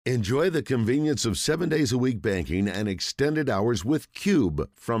Enjoy the convenience of 7 days a week banking and extended hours with Cube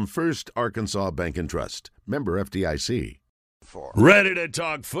from First Arkansas Bank and Trust. Member FDIC. Ready to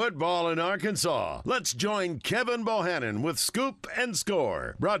talk football in Arkansas? Let's join Kevin Bohannon with Scoop and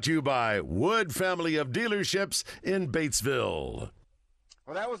Score. Brought to you by Wood Family of Dealerships in Batesville.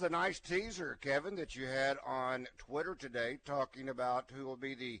 Well, that was a nice teaser, Kevin, that you had on Twitter today, talking about who will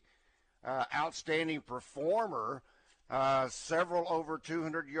be the outstanding performer. Several over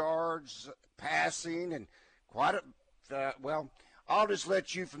 200 yards passing and quite a well, I'll just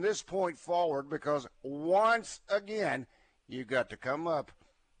let you from this point forward, because once again you got to come up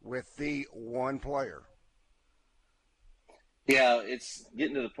with the one player. Yeah, it's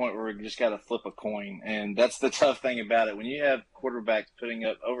getting to the point where we just got to flip a coin, and that's the tough thing about it. When you have quarterbacks putting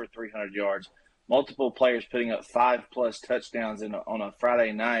up over 300 yards, multiple players putting up 5+ touchdowns on a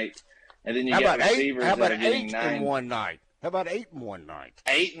Friday night, and then you got receivers that are getting 9 in one night. How about 8 in one night?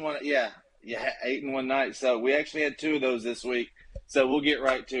 8 in one, yeah, 8 in one night. So we actually had 2 of those this week. So we'll get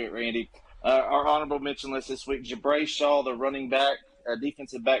right to it, Randy. Our honorable mention list this week: Jabray Shaw, the running back,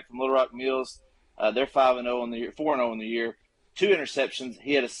 defensive back from Little Rock Mills. They're 5-0 in the year, 4-0 in the year. 2 interceptions.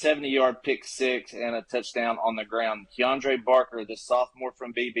 He had a 70-yard pick six and a touchdown on the ground. Keandre Barker, the sophomore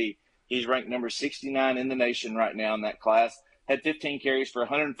from BB, he's ranked number 69 in the nation right now in that class. Had 15 carries for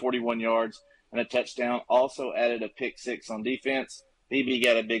 141 yards and a touchdown. Also added a pick six on defense. BB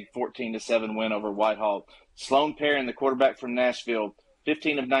got a big 14-7 win over Whitehall. Sloan Perrin, the quarterback from Nashville,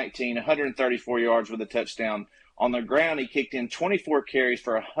 15 of 19, 134 yards with a touchdown. On the ground, he kicked in 24 carries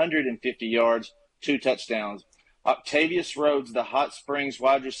for 150 yards, 2 touchdowns. Octavius Rhodes, the Hot Springs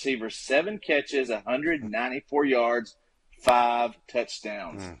wide receiver, 7 catches, 194 yards, 5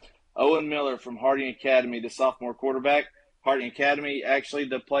 touchdowns. Owen Miller from Harding Academy, the sophomore quarterback. Harding Academy, actually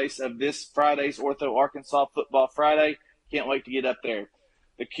the place of this Friday's Ortho Arkansas Football Friday. Can't wait to get up there.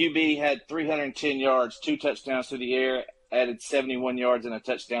 The QB had 310 yards, 2 touchdowns through the air, added 71 yards and a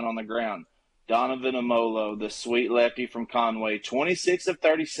touchdown on the ground. Donovan Amolo, the sweet lefty from Conway, 26 of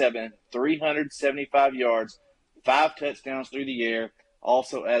 37, 375 yards, 5 touchdowns through the air,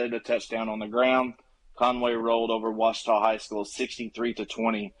 also added a touchdown on the ground. Conway rolled over Washita High School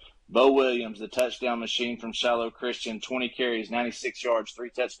 63-20. Bo Williams, the touchdown machine from Shiloh Christian, 20 carries, 96 yards, 3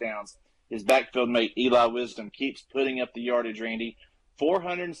 touchdowns. His backfield mate, Eli Wisdom, keeps putting up the yardage, Randy.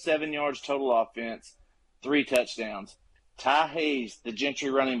 407 yards total offense, 3 touchdowns. Ty Hayes, the Gentry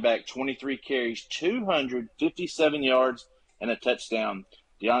running back, 23 carries, 257 yards, and a touchdown.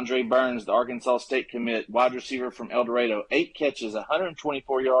 DeAndre Burns, the Arkansas State commit, wide receiver from El Dorado, 8 catches,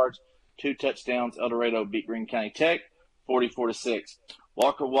 124 yards, 2 touchdowns. El Dorado beat Greene County Tech 44-6.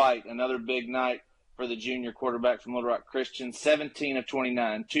 Walker White, another big night for the junior quarterback from Little Rock Christian, 17 of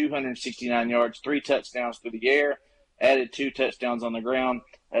 29, 269 yards, 3 touchdowns through the air, added 2 touchdowns on the ground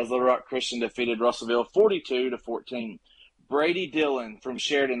as Little Rock Christian defeated Russellville 42-14. Brady Dillon from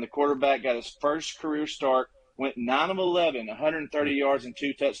Sheridan, the quarterback, got his first career start, went 9 of 11, 130 yards and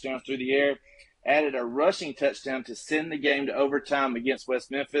 2 touchdowns through the air, added a rushing touchdown to send the game to overtime against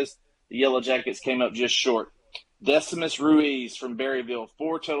West Memphis. The Yellow Jackets came up just short. Decimus Ruiz from Berryville,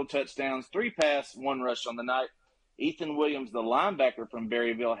 4 total touchdowns, 3 pass, 1 rush on the night. Ethan Williams, the linebacker from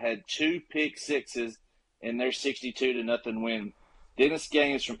Berryville, had 2 pick sixes in their 62-0 win. Dennis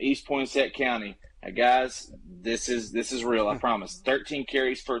Gaines from East Poinsett County. Now, guys, this is real, I promise. 13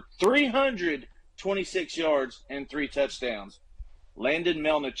 carries for 326 yards and 3 touchdowns. Landon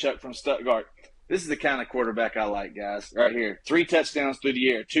Melnichuk from Stuttgart. This is the kind of quarterback I like, guys, right here. 3 touchdowns through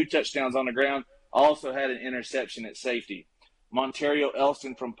the air, 2 touchdowns on the ground. Also had an interception at safety. Montario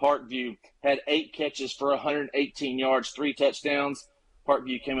Elston from Parkview had 8 catches for 118 yards, 3 touchdowns.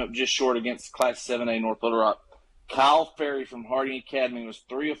 Parkview came up just short against Class 7A North Little Rock. Kyle Ferry from Harding Academy was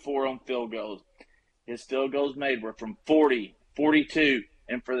 3 of 4 on field goals. His field goals made were from 40, 42,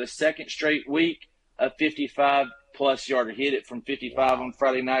 and for the second straight week, a 55-plus yarder. He hit it from 55 on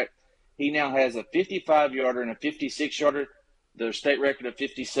Friday night. He now has a 55-yarder and a 56-yarder. The state record of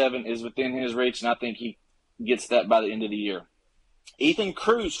 57 is within his reach, and I think he gets that by the end of the year. Ethan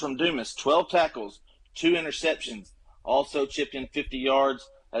Cruz from Dumas, 12 tackles, 2 interceptions, also chipped in 50 yards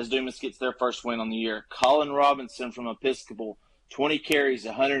as Dumas gets their first win on the year. Colin Robinson from Episcopal, 20 carries,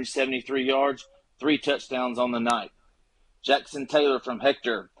 173 yards, 3 touchdowns on the night. Jackson Taylor from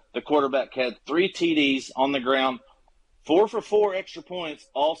Hector, the quarterback, had 3 TDs on the ground, 4 for 4 extra points,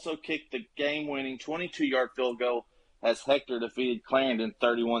 also kicked the game-winning 22-yard field goal as Hector defeated Clarendon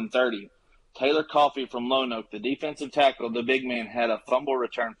 31-30. Taylor Coffey from Lone Oak, the defensive tackle, the big man, had a fumble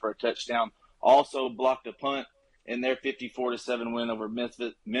return for a touchdown, also blocked a punt. in their 54-7 win over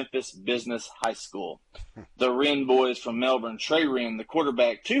Memphis Business High School. The Wren boys from Melbourne, Trey Wren, the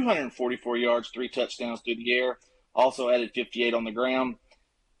quarterback, 244 yards, 3 touchdowns through the air, also added 58 on the ground.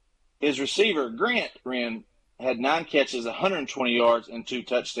 His receiver, Grant Wren, had 9 catches, 120 yards, and 2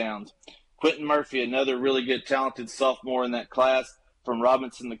 touchdowns. Quentin Murphy, another really good, talented sophomore in that class from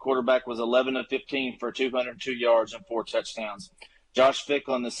Robinson, the quarterback, was 11 of 15 for 202 yards and 4 touchdowns. Josh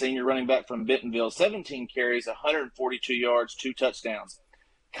Ficklin, the senior running back from Bentonville, 17 carries, 142 yards, 2 touchdowns.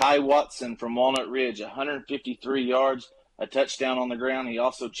 Kai Watson from Walnut Ridge, 153 yards, a touchdown on the ground. He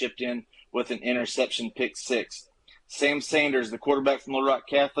also chipped in with an interception, pick 6. Sam Sanders, the quarterback from Little Rock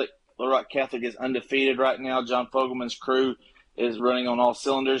Catholic. Little Rock Catholic is undefeated right now. John Fogelman's crew is running on all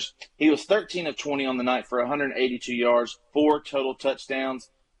cylinders. He was 13 of 20 on the night for 182 yards, 4 total touchdowns,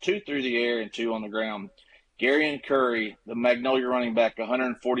 2 through the air and 2 on the ground. Garion Curry, the Magnolia running back,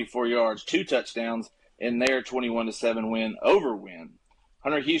 144 yards, 2 touchdowns in their 21-7 win over Wynn.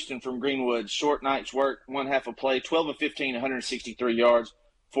 Hunter Houston from Greenwood, short night's work, 1 half a play, 12 of 15, 163 yards,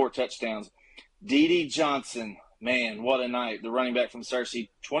 4 touchdowns. D.D. Johnson, man, what a night. The running back from Searcy,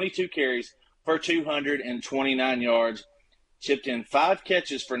 22 carries for 229 yards, chipped in 5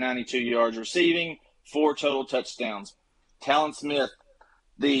 catches for 92 yards receiving, 4 total touchdowns. Talon Smith,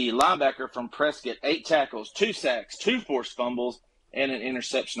 the linebacker from Prescott, 8 tackles, 2 sacks, 2 forced fumbles, and an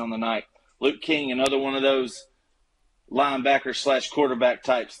interception on the night. Luke King, another one of those linebacker/quarterback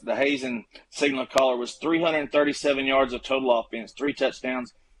types. The Hazen signal caller was 337 yards of total offense, 3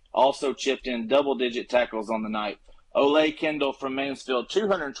 touchdowns, also chipped in double-digit tackles on the night. Olay Kendall from Mansfield,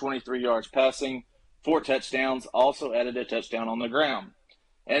 223 yards passing, 4 touchdowns, also added a touchdown on the ground.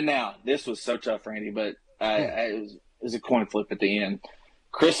 And now, this was so tough, Randy, but it was a coin flip at the end.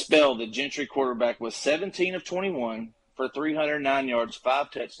 Chris Spell, the Gentry quarterback, was 17 of 21 for 309 yards, 5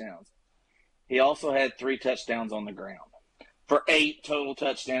 touchdowns. He also had 3 touchdowns on the ground. For 8 total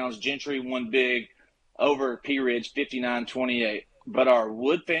touchdowns, Gentry won big over Pea Ridge, 59-28. But our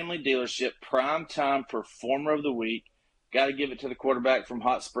Wood Family Dealership primetime performer of the week, got to give it to the quarterback from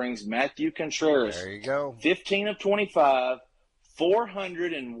Hot Springs, Matthew Contreras. There you go. 15 of 25,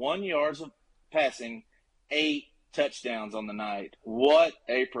 401 yards of passing, 8 touchdowns on the night. What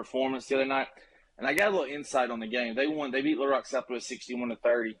a performance the other night. And I got a little insight on the game. They won. They beat Little Rock Southwest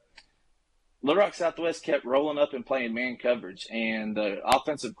 61-30. Little Rock Southwest kept rolling up and playing man coverage, and the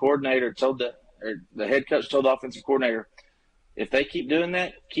offensive coordinator the head coach told the offensive coordinator, if they keep doing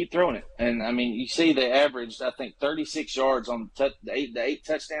that, keep throwing it. And, I mean, you see they averaged, I think, 36 yards on the 8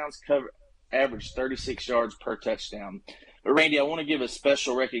 touchdowns, averaged 36 yards per touchdown. But, Randy, I want to give a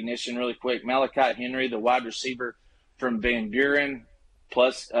special recognition really quick. Malachi Henry, the wide receiver from Van Buren,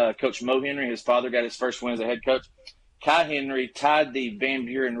 plus Coach Mo Henry, his father got his first win as a head coach. Kai Henry tied the Van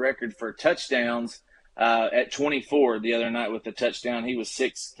Buren record for touchdowns at 24 the other night with a touchdown. He was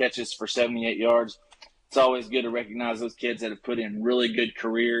 6 catches for 78 yards. It's always good to recognize those kids that have put in really good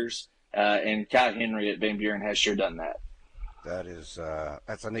careers, and Kai Henry at Van Buren has sure done that.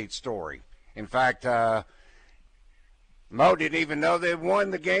 That's a neat story. In fact, Mo didn't even know they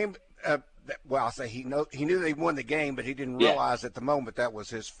won the game. Well, I'll say he knew they won the game, but he didn't realize at the moment that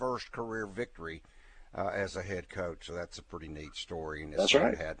was his first career victory as a head coach. So that's a pretty neat story, and his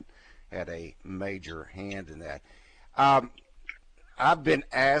son had a major hand in that. I've been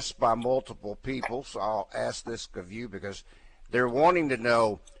asked by multiple people, so I'll ask this of you because they're wanting to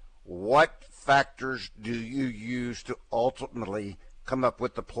know, what factors do you use to ultimately come up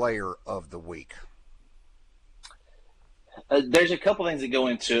with the player of the week? There's a couple things that go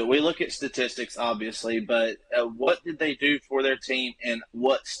into it. We look at statistics, obviously, but what did they do for their team and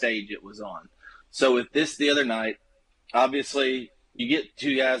what stage it was on? So with this the other night, obviously you get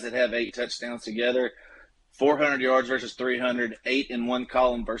 2 guys that have 8 touchdowns together, 400 yards versus 300, 8 in one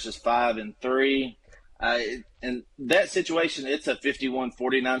column versus 5 in 3. In that situation, it's a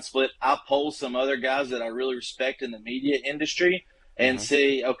 51-49 split. I poll some other guys that I really respect in the media industry and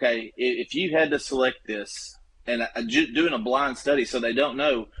see, okay, if you had to select this, and doing a blind study so they don't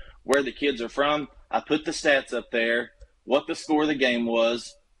know where the kids are from, I put the stats up there, what the score of the game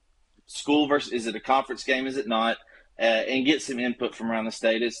was, school versus, is it a conference game, is it not, and get some input from around the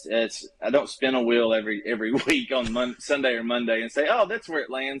state. It's I don't spin a wheel every week on Sunday or Monday and say, oh, that's where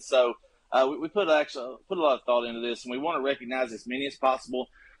it lands. So we put a lot of thought into this, and we want to recognize as many as possible.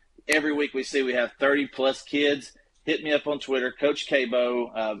 Every week we see we have 30-plus kids. Hit me up on Twitter, Coach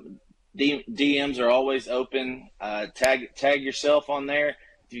Cabo. DMs are always open. Tag yourself on there.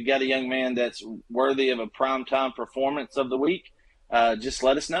 If you've got a young man that's worthy of a primetime performance of the week, just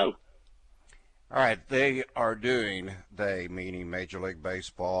let us know. All right, they are doing, meaning Major League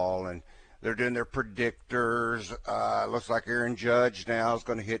Baseball and They're doing their predictors. Looks like Aaron Judge now is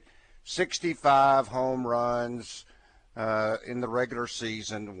going to hit 65 home runs in the regular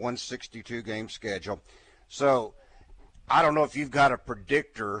season, 162 game schedule. So I don't know if you've got a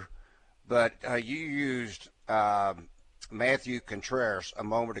predictor, but you used Matthew Contreras a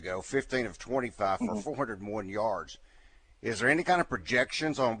moment ago, 15 of 25 for 401 yards. Is there any kind of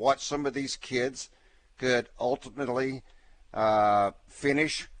projections on what some of these kids could ultimately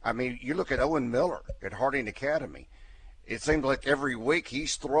finish? I mean, you look at Owen Miller at Harding Academy. It seems like every week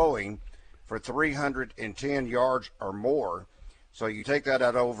he's throwing for 310 yards or more. So you take that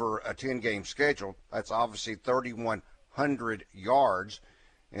out over a 10-game schedule, that's obviously 3,100 yards.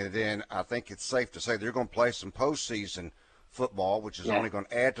 And then I think it's safe to say they're going to play some postseason football, which is only going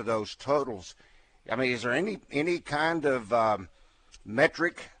to add to those totals. I mean, is there any kind of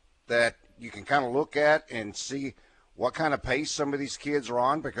metric that you can kind of look at and see what kind of pace some of these kids are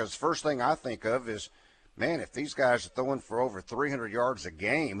on? Because first thing I think of is, man, if these guys are throwing for over 300 yards a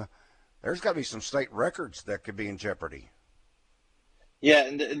game, there's got to be some state records that could be in jeopardy. Yeah,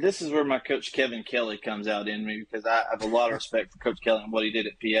 and this is where my coach Kevin Kelly comes out in me, because I have a lot of respect for Coach Kelly and what he did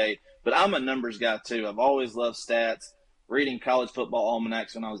at PA. But I'm a numbers guy too. I've always loved stats, reading college football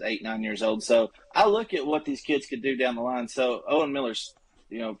almanacs when I was 8, 9 years old. So I look at what these kids could do down the line. So Owen Miller's,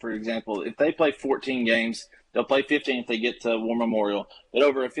 for example, if they play 14 games, they'll play 15 if they get to War Memorial. But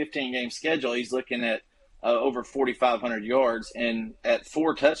over a 15-game schedule, he's looking at over 4,500 yards. And at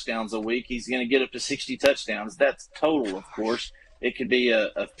 4 touchdowns a week, he's going to get up to 60 touchdowns. That's total, of course. It could be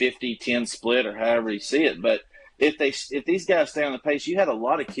a 50-10 split or however you see it. But if these guys stay on the pace, you had a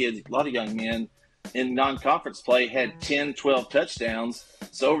lot of kids, a lot of young men in non-conference play had 10, 12 touchdowns.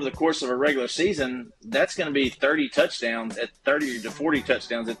 So over the course of a regular season, that's going to be 30 touchdowns at 30 to 40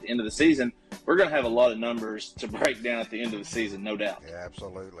 touchdowns at the end of the season. We're going to have a lot of numbers to break down at the end of the season, no doubt. Yeah,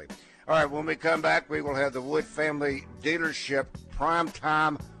 absolutely. All right, when we come back, we will have the Wood Family Dealership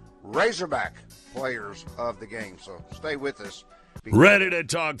Primetime Razorback players of the game. So stay with us. Ready to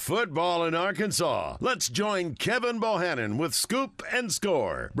talk football in Arkansas? Let's join Kevin Bohannon with Scoop and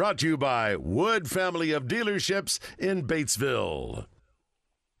Score. Brought to you by Wood Family of Dealerships in Batesville.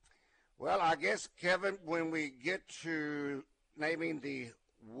 Well, I guess, Kevin, when we get to naming the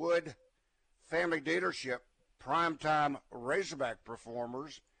Wood Family Dealership Primetime Razorback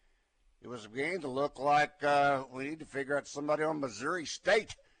performers, it was beginning to look like we need to figure out somebody on Missouri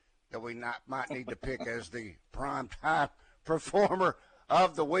State that we might need to pick as the primetime performer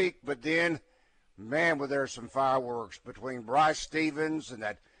of the week. But then, man, well, there's some fireworks between Bryce Stevens and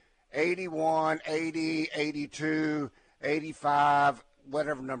that 81, 80, 82, 85,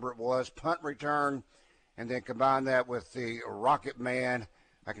 whatever number it was, punt return, and then combine that with the Rocket Man.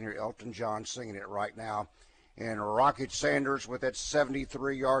 I can hear Elton John singing it right now. And Rocket Sanders with that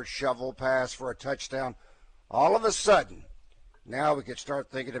 73-yard shovel pass for a touchdown. All of a sudden, now we could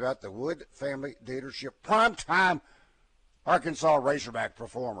start thinking about the Wood Family Dealership primetime Arkansas Razorback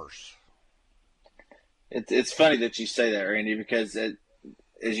performers. It's funny that you say that, Randy, because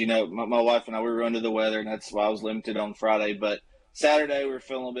as you know, my wife and I, we were under the weather, and that's why I was limited on Friday. But Saturday we were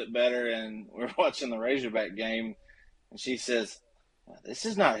feeling a little bit better, and we were watching the Razorback game, and she says, "This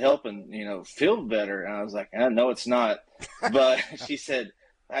is not helping, feel better." And I was like, "No, it's not." But she said,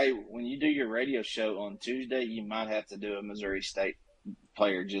 "Hey, when you do your radio show on Tuesday, you might have to do a Missouri State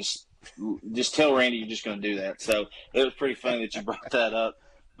player. Just tell Randy you're just going to do that." So it was pretty funny that you brought that up.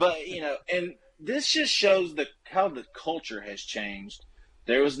 But, and this just shows how the culture has changed.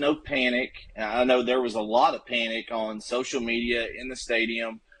 There was no panic. I know there was a lot of panic on social media, in the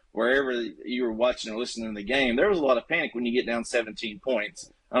stadium, wherever you were watching or listening to the game. There was a lot of panic when you get down 17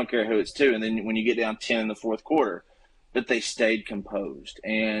 points. I don't care who it's to. And then when you get down 10 in the fourth quarter. But they stayed composed.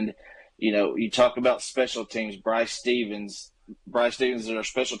 And, you talk about special teams. Bryce Stevens is our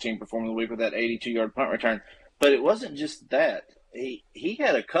special team performer of the week with that 82-yard punt return. But it wasn't just that. He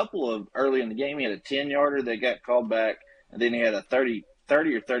had a couple of early in the game. He had a 10-yarder that got called back, and then he had a 30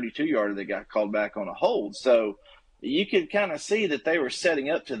 or 32-yarder that got called back on a hold. So you could kind of see that they were setting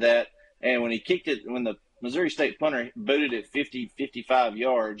up to that. And when he kicked it, when the Missouri State punter booted it 50, 55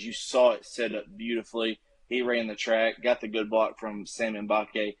 yards, you saw it set up beautifully. He ran the track, got the good block from Sam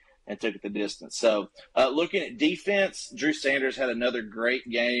Mbake, and took it the distance. So looking at defense, Drew Sanders had another great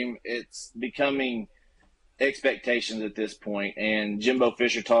game. It's becoming expectations at this point. And Jimbo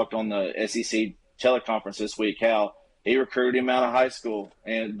Fisher talked on the SEC teleconference this week how he recruited him out of high school,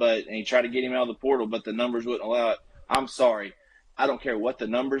 and he tried to get him out of the portal, but the numbers wouldn't allow it. I'm sorry. I don't care what the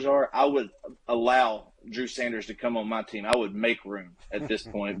numbers are. I would allow Drew Sanders to come on my team. I would make room at this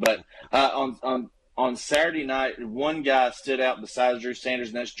point. But on on Saturday night, one guy stood out besides Drew Sanders,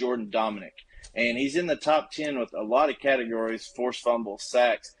 and that's Jordan Dominic. And he's in the top 10 with a lot of categories: forced fumbles,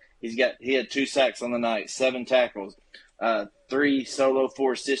 sacks. He had 2 sacks on the night, 7 tackles, 3 solo,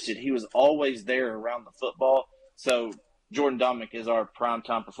 4 assisted. He was always there around the football. So Jordan Dominic is our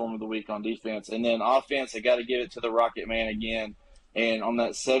primetime performer of the week on defense. And then offense, I got to give it to the Rocket Man again. And on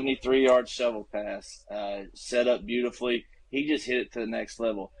that 73-yard shovel pass, set up beautifully, he just hit it to the next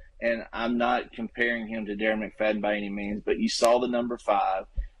level. And I'm not comparing him to Darren McFadden by any means, but you saw the number 5,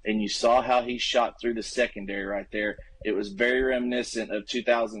 and you saw how he shot through the secondary right there. It was very reminiscent of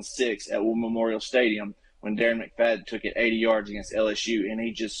 2006 at War Memorial Stadium when Darren McFadden took it 80 yards against LSU, and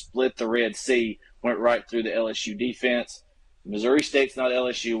he just split the Red Sea, went right through the LSU defense. Missouri State's not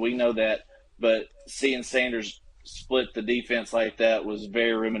LSU, we know that, but seeing Sanders split the defense like that was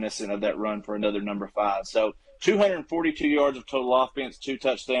very reminiscent of that run for another number 5. So 242 yards of total offense, 2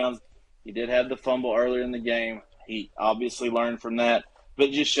 touchdowns. He did have the fumble earlier in the game. He obviously learned from that, but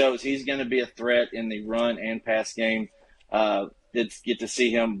it just shows he's going to be a threat in the run and pass game. Did get to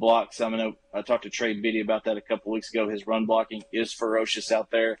see him block some. I talked to Trey Biddy about that a couple weeks ago. His run blocking is ferocious out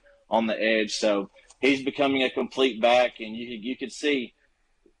there on the edge. So he's becoming a complete back, and you could see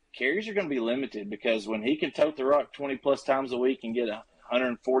carries are going to be limited because when he can tote the rock 20-plus times a week and get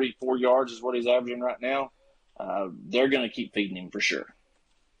 144 yards is what he's averaging right now, they're going to keep feeding him for sure.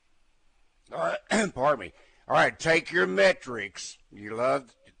 All right, pardon me. All right, take your metrics. You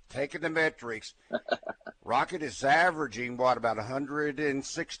love taking the metrics. Rocket is averaging, about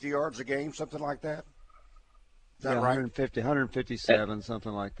 160 yards a game, something like that? Is that right? 157,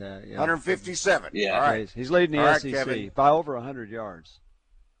 something like that. Yeah. 157. Yeah. All right. He's leading the All right, SEC Kevin. by over 100 yards.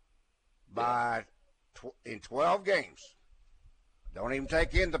 In 12 games. Don't even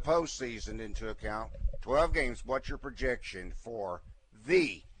take in the postseason into account. 12 games, what's your projection for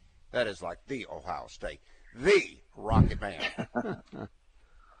that is like the Ohio State, the Rocket Man?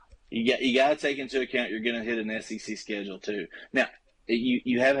 You got to take into account you're going to hit an SEC schedule too. Now,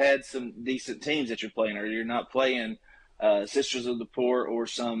 you have had some decent teams that you're playing, or you're not playing Sisters of the Poor or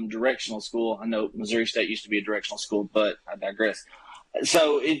some directional school. I know Missouri State used to be a directional school, but I digress.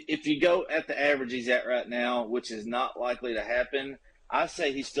 So if you go at the average he's at right now, which is not likely to happen, I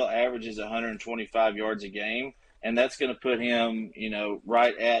say he still averages 125 yards a game, and that's going to put him,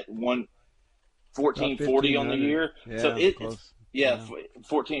 right at 1440 on the year. Yeah, so it's close.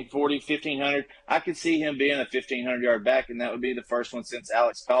 1440, 1500. I could see him being a 1500-yard back, and that would be the first one since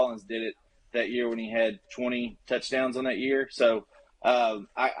Alex Collins did it that year when he had 20 touchdowns on that year. So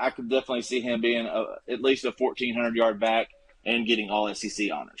I could definitely see him being at least a 1400-yard back and getting all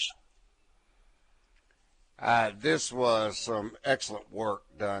SEC honors. This was some excellent work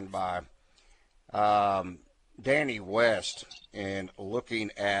done by Danny West in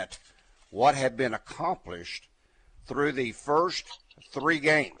looking at what had been accomplished through the first 3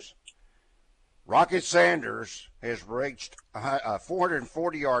 games. Rocket Sanders has reached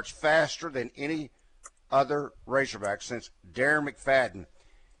 440 yards faster than any other Razorback since Darren McFadden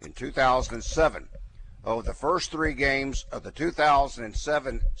in 2007. Over the first 3 games of the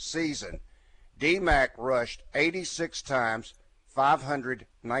 2007 season, D-Mac rushed 86 times,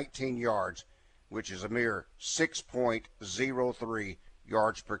 519 yards, which is a mere 6.03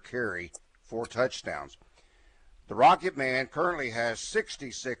 yards per carry, 4 touchdowns. The Rocket Man currently has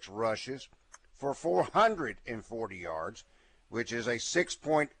 66 rushes for 440 yards, which is a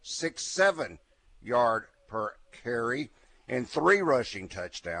 6.67 yard per carry, and 3 rushing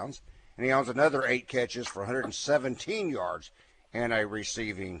touchdowns. And he owns another 8 catches for 117 yards and a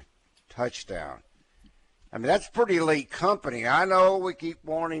receiving touchdown. I mean, that's pretty elite company. I know we keep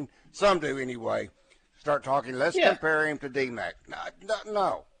wanting, some do anyway, start talking, let's compare him to D-Mac.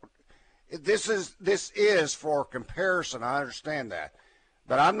 No. This is for comparison. I understand that.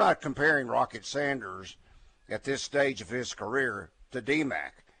 But I'm not comparing Rocket Sanders at this stage of his career to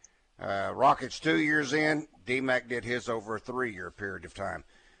D-Mac. Rocket's 2 years in. D-Mac did his over a 3-year period of time.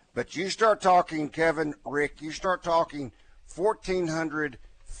 But you start talking, Kevin, Rick, you start talking 1,400,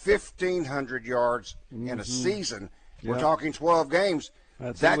 1,500 yards in a season. We're talking 12 games.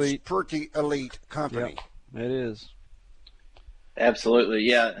 That's elite. Pretty elite company. Yep, it is. Absolutely,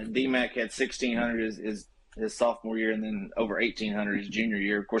 yeah. D-Mac had 1,600 his sophomore year, and then over 1,800 his junior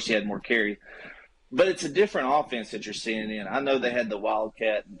year. Of course, he had more carries. But it's a different offense that you're seeing in. I know they had the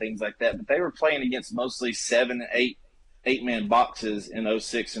Wildcat and things like that, but they were playing against mostly 7, 8-man boxes in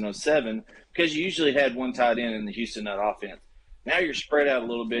 06 and 07 because you usually had one tight end in the Houston Nut offense. Now you're spread out a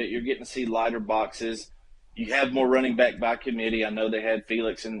little bit. You're getting to see lighter boxes. You have more running back by committee. I know they had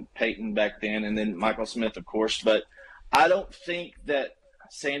Felix and Peyton back then, and then Michael Smith, of course. But I don't think that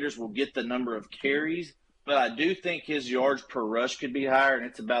Sanders will get the number of carries, but I do think his yards per rush could be higher, and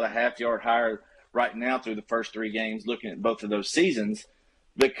it's about a half yard higher right now through the first 3 games looking at both of those seasons,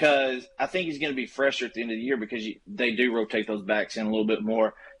 because I think he's going to be fresher at the end of the year because they do rotate those backs in a little bit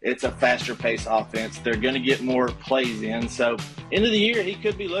more. It's a faster pace offense. They're going to get more plays in. So end of the year, he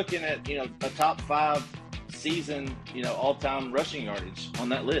could be looking at, a top 5 season, all-time rushing yardage on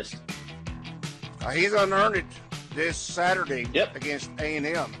that list. He's unearned it this Saturday Yep. against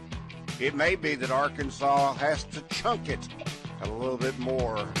A&M. It may be that Arkansas has to chunk it a little bit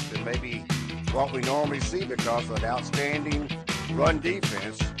more than maybe what we normally see because of that outstanding run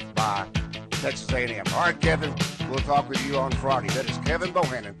defense by Texas A&M. All right, Kevin, we'll talk with you on Friday. That is Kevin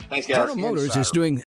Bohannon. Thanks, guys. Turtle Motors is doing